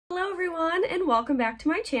everyone, and welcome back to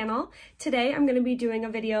my channel. Today I'm going to be doing a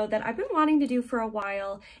video that I've been wanting to do for a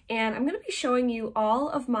while, and I'm going to be showing you all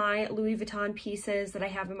of my Louis Vuitton pieces that I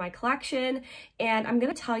have in my collection, and I'm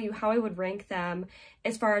going to tell you how I would rank them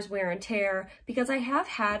as far as wear and tear, because I have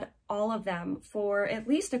had all of them for at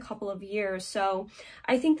least a couple of years. So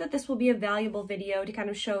I think that this will be a valuable video to kind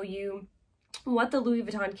of show you what the Louis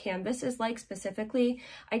Vuitton canvas is like specifically.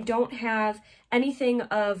 I don't have anything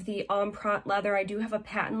of the empreinte leather. I do have a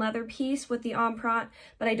patent leather piece with the empreinte,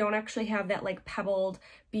 but I don't actually have that like pebbled,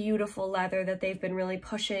 beautiful leather that they've been really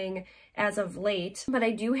pushing as of late. But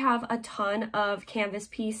I do have a ton of canvas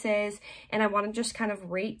pieces, and I want to just kind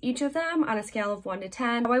of rate each of them on a scale of 1 to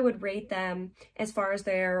 10. How I would rate them as far as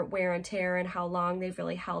their wear and tear and how long they've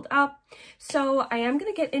really held up. So I am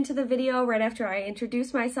going to get into the video right after I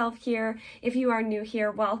introduce myself here. If you are new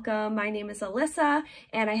here, welcome. My name is Alyssa,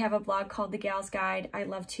 and I have a blog called The Gal's Guide. I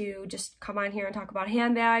love to just come on here and talk about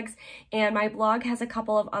handbags, and my blog has a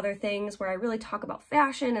couple of other things where I really talk about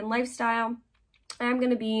fashion and lifestyle. I'm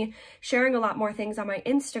going to be sharing a lot more things on my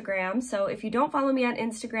Instagram, so if you don't follow me on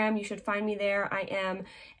Instagram, you should find me there. I am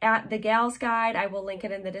at The Gal's Guide. I will link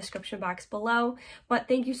it in the description box below. But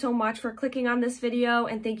thank you so much for clicking on this video,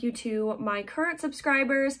 and thank you to my current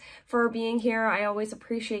subscribers for being here. I always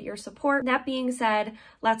appreciate your support. That being said,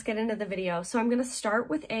 let's get into the video. So I'm going to start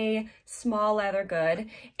with a small leather good,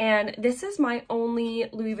 and this is my only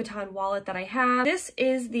Louis Vuitton wallet that I have. This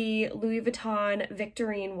is the Louis Vuitton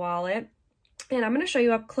Victorine Wallet. And I'm going to show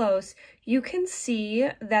you up close. You can see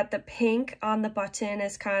that the pink on the button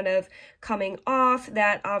is kind of coming off.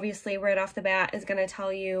 That obviously right off the bat is going to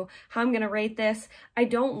tell you how I'm going to rate this. I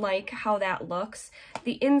don't like how that looks.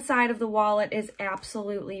 The inside of the wallet is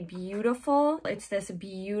absolutely beautiful. It's this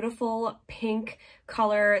beautiful pink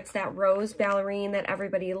color. It's that rose ballerine that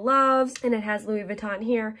everybody loves. And it has Louis Vuitton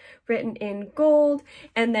here written in gold.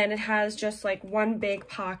 And then it has just like one big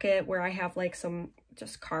pocket where I have like some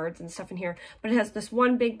just cards and stuff in here, but it has this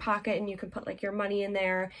one big pocket and you can put like your money in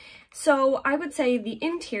there. So I would say the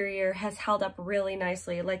interior has held up really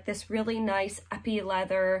nicely. Like this really nice epi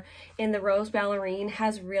leather in the rose ballerine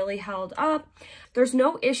has really held up. There's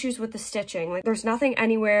no issues with the stitching. Like there's nothing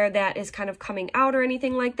anywhere that is kind of coming out or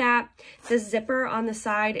anything like that. The zipper on the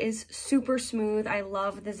side is super smooth. I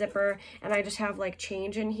love the zipper, and I just have like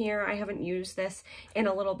change in here. I haven't used this in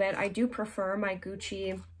a little bit. I do prefer my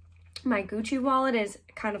Gucci wallet is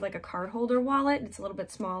kind of like a card holder wallet. It's a little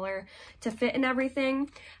bit smaller to fit in everything.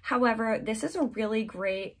 However, this is a really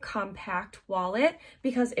great compact wallet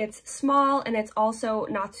because it's small and it's also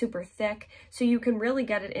not super thick. So you can really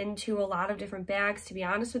get it into a lot of different bags, to be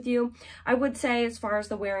honest with you. I would say as far as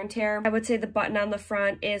the wear and tear, I would say the button on the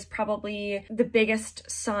front is probably the biggest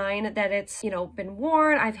sign that it's, been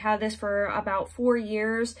worn. I've had this for about 4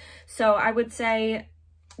 years. So I would say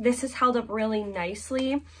this has held up really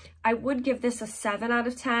nicely. I would give this a 7 out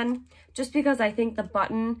of 10 just because I think the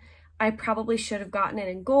button, I probably should have gotten it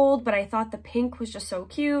in gold, but I thought the pink was just so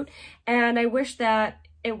cute, and I wish that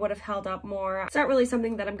it would have held up more. It's not really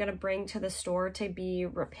something that I'm going to bring to the store to be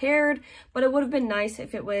repaired, but it would have been nice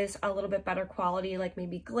if it was a little bit better quality, like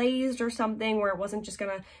maybe glazed or something, where it wasn't just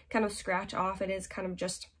going to kind of scratch off. It is kind of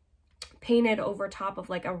just painted over top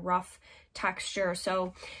of like a rough texture.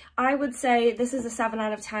 So I would say this is a 7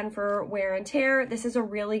 out of 10 for wear and tear. This is a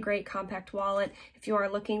really great compact wallet. If you are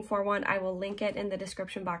looking for one, I will link it in the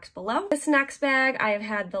description box below. This next bag I have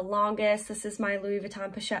had the longest. This is my Louis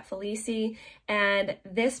Vuitton Pochette Felicie, and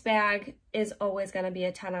this bag is always going to be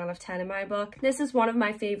a 10 out of 10 in my book. This is one of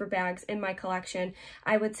my favorite bags in my collection.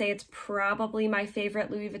 I would say it's probably my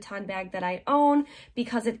favorite Louis Vuitton bag that I own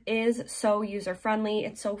because it is so user-friendly.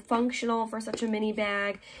 It's so functional for such a mini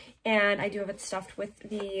bag. And I do have it stuffed with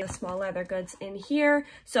the small leather goods in here.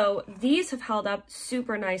 So these have held up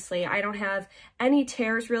super nicely. I don't have any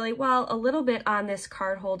tears really. Well, a little bit on this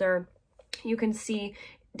card holder. You can see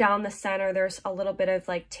down the center, there's a little bit of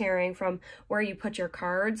like tearing from where you put your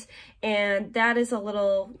cards. And that is a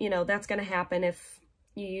little, that's going to happen if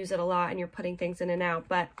you use it a lot and you're putting things in and out.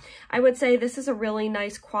 But I would say this is a really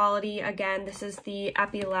nice quality. Again, this is the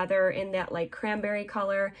epi leather in that like cranberry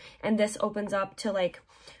color, and this opens up to like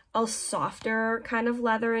a softer kind of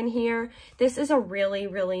leather in here. This is a really,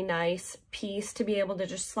 really nice piece to be able to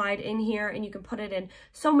just slide in here, and you can put it in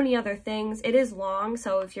so many other things. It is long,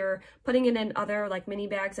 so if you're putting it in other like mini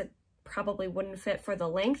bags, it probably wouldn't fit for the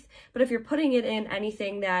length. But if you're putting it in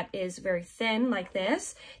anything that is very thin like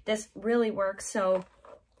this really works. So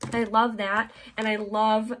I love that, and I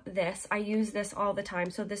love this. I use this all the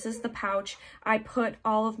time. So this is the pouch. I put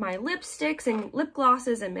all of my lipsticks and lip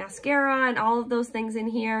glosses and mascara and all of those things in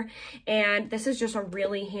here, and this is just a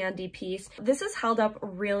really handy piece. This is held up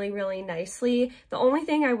really, really nicely. The only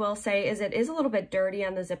thing I will say is it is a little bit dirty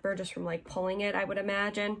on the zipper just from like pulling it, I would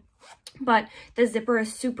imagine. But the zipper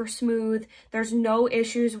is super smooth. There's no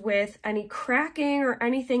issues with any cracking or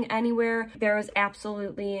anything anywhere. There is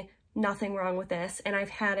absolutely nothing wrong with this, and I've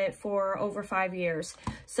had it for over 5 years.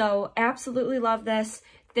 So absolutely love this.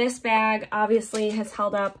 This bag obviously has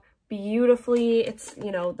held up beautifully. It's,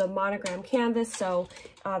 you know, the monogram canvas, so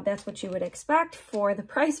that's what you would expect for the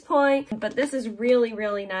price point. But this is really,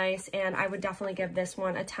 really nice, and I would definitely give this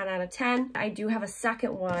one a 10 out of 10. I do have a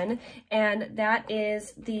second one, and that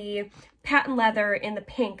is the patent leather in the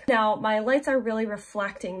pink. Now, my lights are really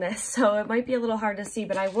reflecting this, so it might be a little hard to see,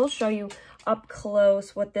 but I will show you up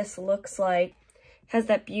close what this looks like. Has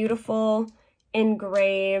that beautiful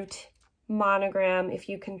engraved monogram, if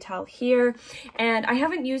you can tell here. And I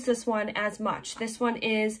haven't used this one as much. This one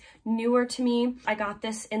is newer to me. I got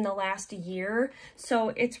this in the last year, so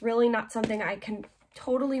it's really not something I can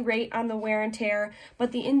totally rate on the wear and tear,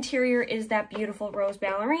 but the interior is that beautiful rose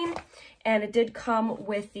ballerine, and it did come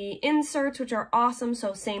with the inserts, which are awesome.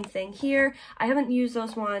 So same thing here. I haven't used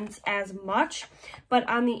those ones as much, but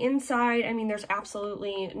on the inside, I mean, there's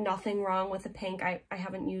absolutely nothing wrong with the pink. I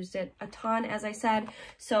haven't used it a ton, as I said,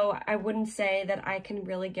 so I wouldn't say that I can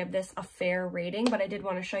really give this a fair rating, but I did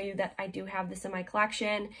want to show you that I do have this in my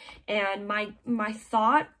collection. And my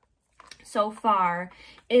thought so far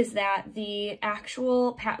is that the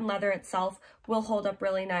actual patent leather itself will hold up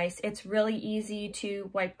really nice. It's really easy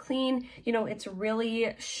to wipe clean. You know, it's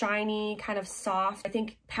really shiny, kind of soft. I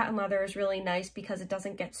think patent leather is really nice because it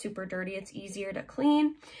doesn't get super dirty. It's easier to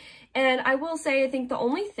clean. And I will say, I think the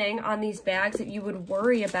only thing on these bags that you would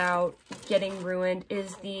worry about getting ruined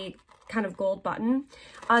is the kind of gold button.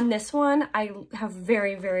 On this one, I have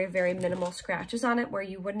very, very, very minimal scratches on it where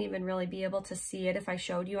you wouldn't even really be able to see it if I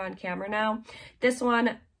showed you on camera now. This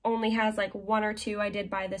one only has like 1 or 2. I did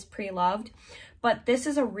buy this pre-loved, but this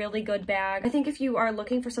is a really good bag. I think if you are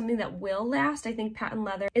looking for something that will last, I think patent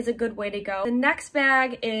leather is a good way to go. The next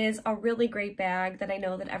bag is a really great bag that I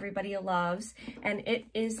know that everybody loves, and it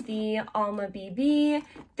is the Alma BB.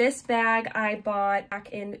 This bag I bought back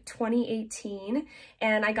in 2018,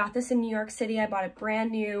 and I got this in New York City. I bought it brand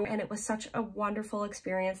new, and it was such a wonderful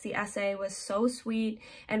experience. The essay was so sweet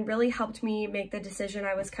and really helped me make the decision.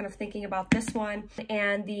 I was kind of thinking about this one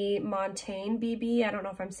and the Montaigne BB. I don't know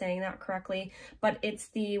if I'm saying that correctly, but it's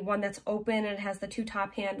the one that's open and it has the 2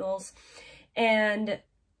 top handles. And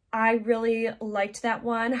I really liked that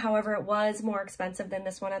one. However, it was more expensive than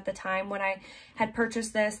this one at the time. When I had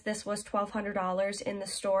purchased this, this was $1,200 in the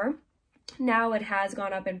store. Now it has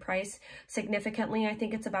gone up in price significantly. I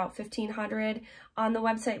think it's about $1,500 on the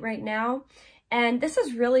website right now. And this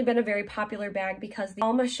has really been a very popular bag because the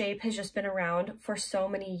Alma shape has just been around for so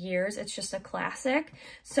many years. It's just a classic.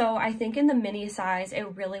 So I think in the mini size,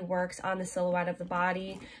 it really works on the silhouette of the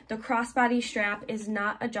body. The crossbody strap is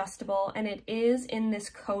not adjustable, and it is in this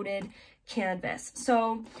coated canvas.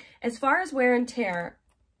 So as far as wear and tear,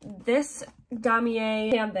 this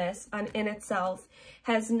damier canvas in itself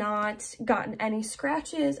has not gotten any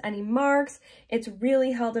scratches, any marks. It's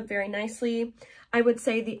really held up very nicely. I would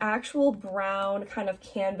say the actual brown kind of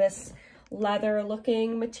canvas leather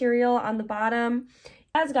looking material on the bottom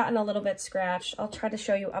has gotten a little bit scratched. I'll try to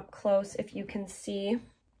show you up close if you can see.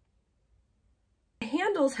 The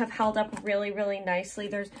handles have held up really, really nicely.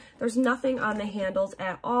 There's nothing on the handles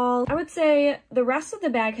at all. I would say the rest of the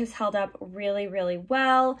bag has held up really, really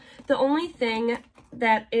well. The only thing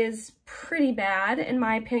that is pretty bad, in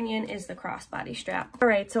my opinion, is the crossbody strap. All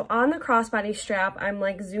right, so on the crossbody strap, I'm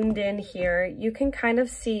like zoomed in here. You can kind of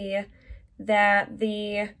see that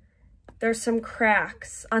there's some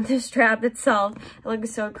cracks on the strap itself. It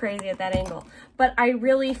looks so crazy at that angle. But I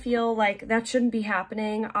really feel like that shouldn't be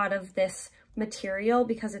happening out of this material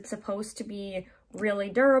because it's supposed to be really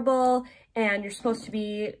durable, and you're supposed to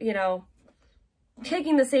be, you know,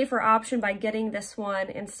 taking the safer option by getting this one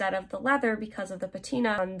instead of the leather because of the patina.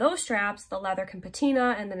 On those straps, the leather can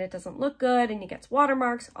patina and then it doesn't look good and it gets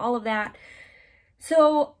watermarks, all of that.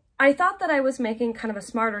 So I thought that I was making kind of a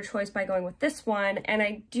smarter choice by going with this one, and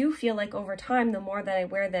I do feel like over time, the more that I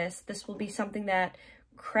wear this, this will be something that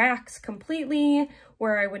cracks completely,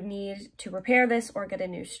 where I would need to repair this or get a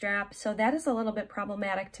new strap. So that is a little bit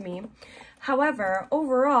problematic to me. However,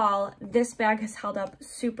 overall, this bag has held up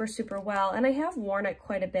super, super well, and I have worn it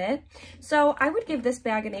quite a bit. So I would give this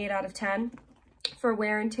bag an 8 out of 10. for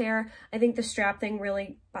wear and tear. I think the strap thing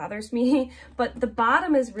really bothers me, but the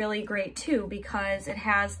bottom is really great too because it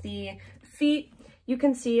has the feet. You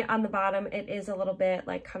can see on the bottom, it is a little bit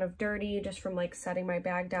like kind of dirty just from like setting my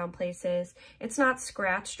bag down places. It's not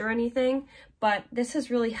scratched or anything, but this has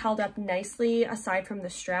really held up nicely aside from the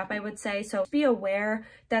strap, I would say. So be aware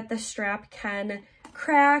that the strap can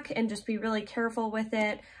crack and just be really careful with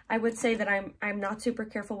it. I would say that I'm not super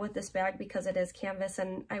careful with this bag because it is canvas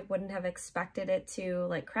and I wouldn't have expected it to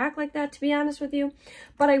like crack like that, to be honest with you.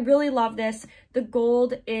 But I really love this. The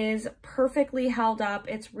gold is perfectly held up.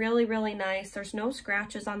 It's really, really nice. There's no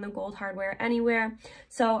scratches on the gold hardware anywhere.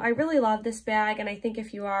 So I really love this bag, and I think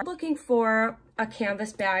if you are looking for a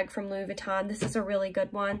canvas bag from Louis Vuitton, this is a really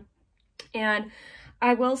good one. And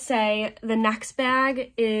I will say the next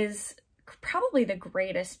bag is probably the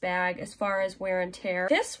greatest bag as far as wear and tear.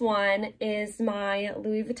 This one is my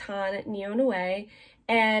Louis Vuitton NeoNoe,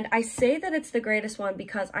 and I say that it's the greatest one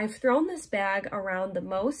because I've thrown this bag around the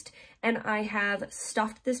most and I have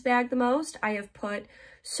stuffed this bag the most. I have put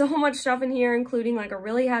so much stuff in here, including like a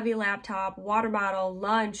really heavy laptop, water bottle,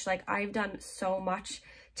 lunch. Like I've done so much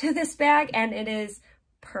to this bag and it is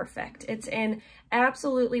perfect. It's in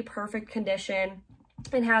absolutely perfect condition.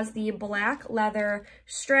 It has the black leather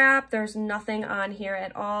strap. There's nothing on here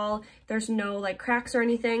at all. There's no like cracks or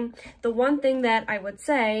anything. The one thing that I would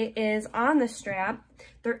say is on the strap,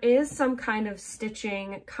 there is some kind of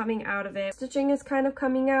stitching coming out of it. Stitching is kind of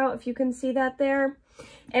coming out, if you can see that there.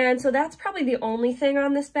 And so that's probably the only thing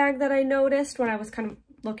on this bag that I noticed when I was kind of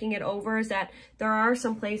looking it over, is that there are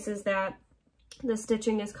some places that the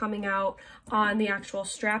stitching is coming out on the actual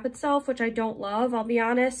strap itself, which I don't love, I'll be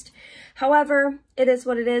honest. However, it is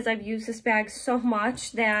what it is. I've used this bag so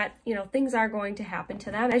much that, you know, things are going to happen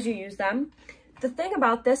to them as you use them. The thing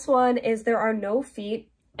about this one is there are no feet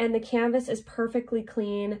and the canvas is perfectly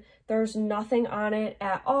clean. There's nothing on it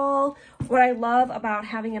at all. What I love about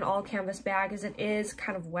having an all canvas bag is it is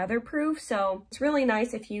kind of weatherproof. So it's really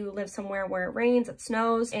nice if you live somewhere where it rains, it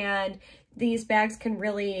snows, and these bags can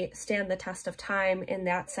really stand the test of time in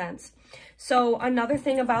that sense. So another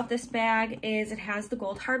thing about this bag is it has the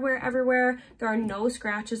gold hardware everywhere. There are no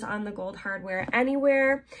scratches on the gold hardware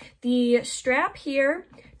anywhere. The strap here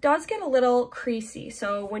does get a little creasy.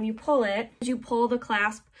 So when you pull it, as you pull the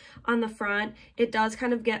clasp on the front, it does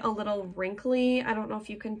kind of get a little wrinkly. I don't know if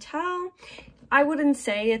you can tell. I wouldn't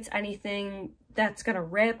say it's anything that's gonna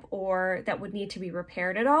rip or that would need to be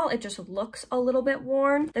repaired at all. It just looks a little bit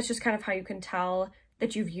worn. That's just kind of how you can tell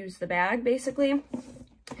that you've used the bag, basically.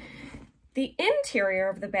 The interior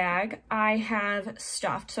of the bag, I have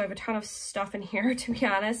stuffed. So I have a ton of stuff in here, to be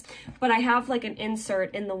honest, but I have like an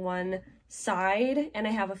insert in the one side and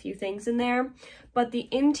I have a few things in there. But the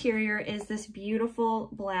interior is this beautiful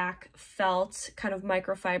black felt kind of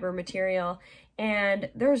microfiber material, and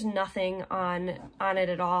there's nothing on it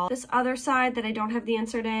at all. This other side that I don't have the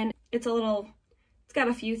insert in, it's got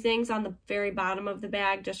a few things on the very bottom of the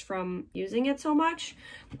bag just from using it so much,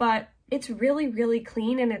 but it's really, really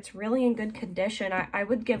clean and it's really in good condition. I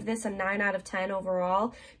would give this a 9 out of 10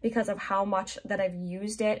 overall because of how much that I've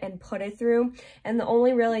used it and put it through. And the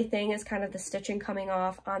only really thing is kind of the stitching coming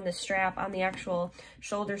off on the strap, on the actual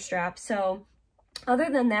shoulder strap. So other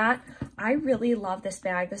than that, I really love this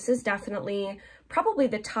bag. This is definitely probably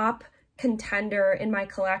the top contender in my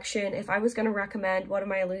collection. If I was going to recommend one of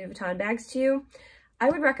my Louis Vuitton bags to you, I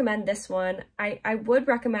would recommend this one. I would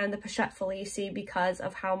recommend the Pochette Felicie because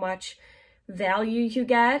of how much value you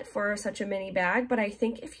get for such a mini bag. But I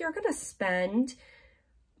think if you're going to spend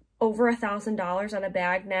over $1,000 on a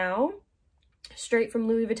bag now, straight from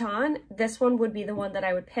Louis Vuitton, this one would be the one that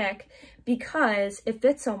I would pick because it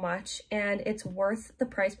fits so much and it's worth the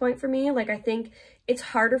price point for me. Like, I think it's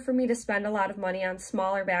harder for me to spend a lot of money on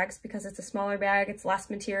smaller bags because it's a smaller bag, it's less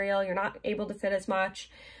material, you're not able to fit as much.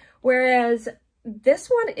 Whereas this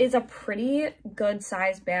one is a pretty good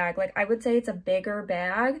size bag. Like, I would say it's a bigger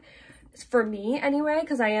bag for me anyway,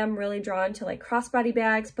 because I am really drawn to like crossbody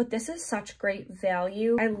bags, but this is such great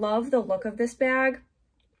value. I love the look of this bag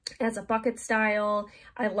as a bucket style.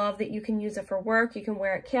 I love that you can use it for work. You can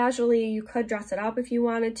wear it casually. You could dress it up if you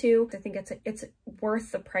wanted to. I think it's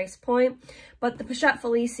worth the price point. But the Pochette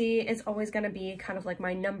Felicie is always going to be kind of like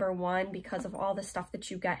my #1 because of all the stuff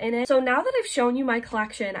that you get in it. So now that I've shown you my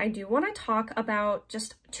collection, I do want to talk about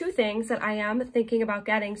just 2 things that I am thinking about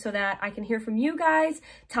getting so that I can hear from you guys.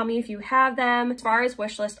 Tell me if you have them. As far as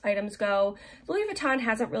wish list items go, Louis Vuitton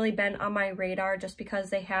hasn't really been on my radar just because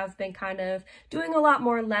they have been kind of doing a lot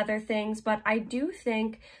more leather things, but I do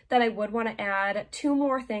think that I would want to add 2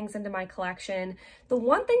 more things into my collection. The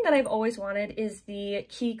one thing that I've always wanted is the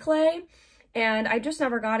key clay. and I just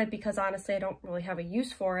never got it because honestly I don't really have a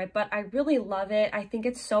use for it, but I really love it. I think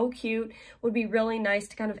it's so cute. Would be really nice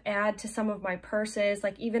to kind of add to some of my purses,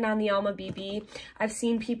 like even on the Alma BB. I've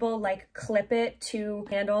seen people like clip it to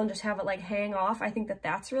handle and just have it like hang off. I think that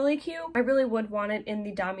that's really cute. I really would want it in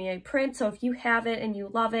the damier print, so if you have it and you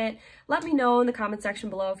love it, let me know in the comment section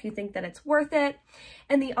below if you think that it's worth it.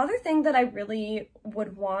 And the other thing that I really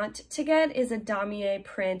would want to get is a damier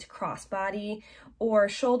print crossbody or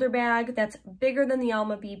shoulder bag that's bigger than the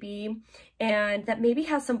Alma BB and that maybe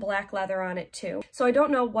has some black leather on it too. So I don't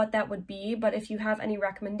know what that would be, but if you have any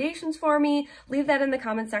recommendations for me, leave that in the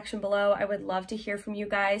comment section below. I would love to hear from you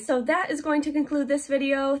guys. So that is going to conclude this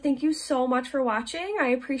video. Thank you so much for watching. I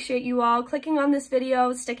appreciate you all clicking on this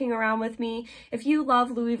video, sticking around with me. If you love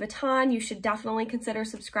Louis Vuitton, you should definitely consider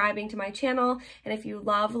subscribing to my channel. And if you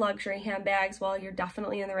love luxury handbags, well, you're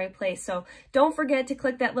definitely in the right place. So don't forget to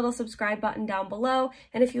click that little subscribe button down below.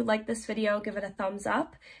 And if you like this video, give it a thumbs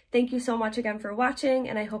up. Thank you so much again for watching,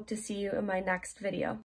 and I hope to see you in my next video.